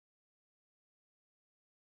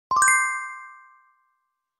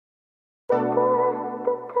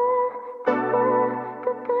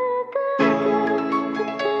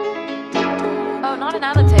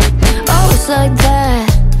like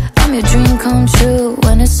that, I'm your dream come true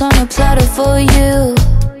when it's on a platter for you.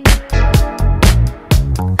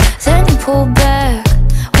 Then you pull back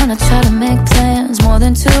when I try to make plans more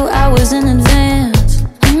than 2 hours in advance.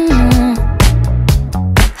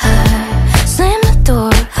 I slam the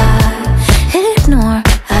door, I ignore,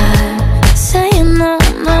 I say no,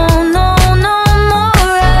 no, no, no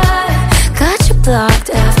more. I got you blocked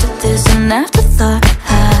after this and afterthought.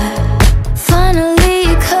 I finally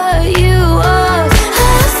cut you off.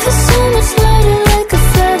 I feel so much lighter like a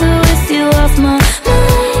feather with you off my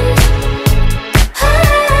mind.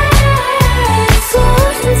 I'm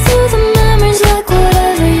floating through the memories like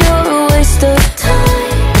whatever, you're a waste of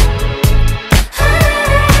time.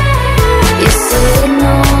 Your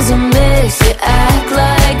signals are mixed, you act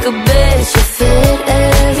like a bitch. You fit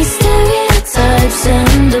every stereotype,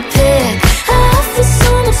 send a pic. I feel so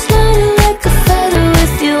much lighter like a feather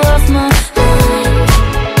with you off my mind.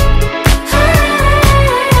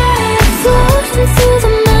 I'm floating through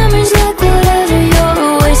the memories like whatever, you're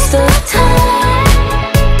a waste of time.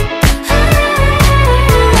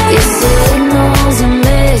 Your signals are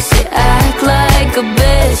mixed, you act like a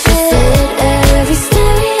bitch. You fit every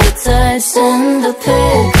stereotype, send a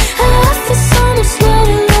pic. I feel so much lighter